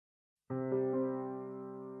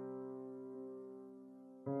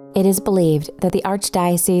It is believed that the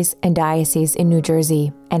Archdiocese and Diocese in New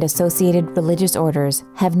Jersey and associated religious orders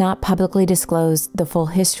have not publicly disclosed the full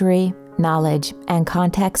history, knowledge, and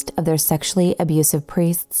context of their sexually abusive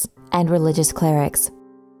priests and religious clerics.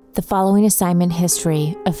 The following assignment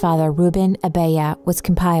history of Father Ruben Abaya was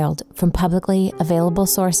compiled from publicly available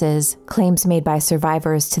sources, claims made by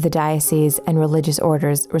survivors to the diocese and religious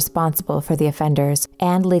orders responsible for the offenders,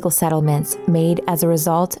 and legal settlements made as a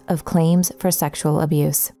result of claims for sexual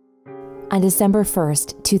abuse. On December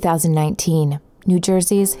 1st, 2019, New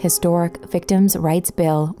Jersey's Historic Victims' Rights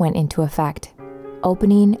Bill went into effect,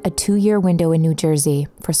 opening a 2-year window in New Jersey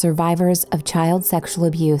for survivors of child sexual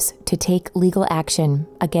abuse to take legal action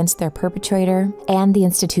against their perpetrator and the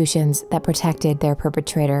institutions that protected their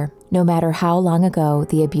perpetrator, no matter how long ago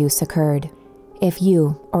the abuse occurred. If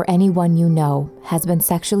you or anyone you know has been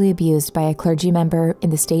sexually abused by a clergy member in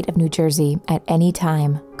the state of New Jersey at any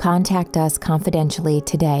time, contact us confidentially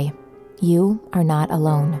today. You are not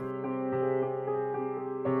alone.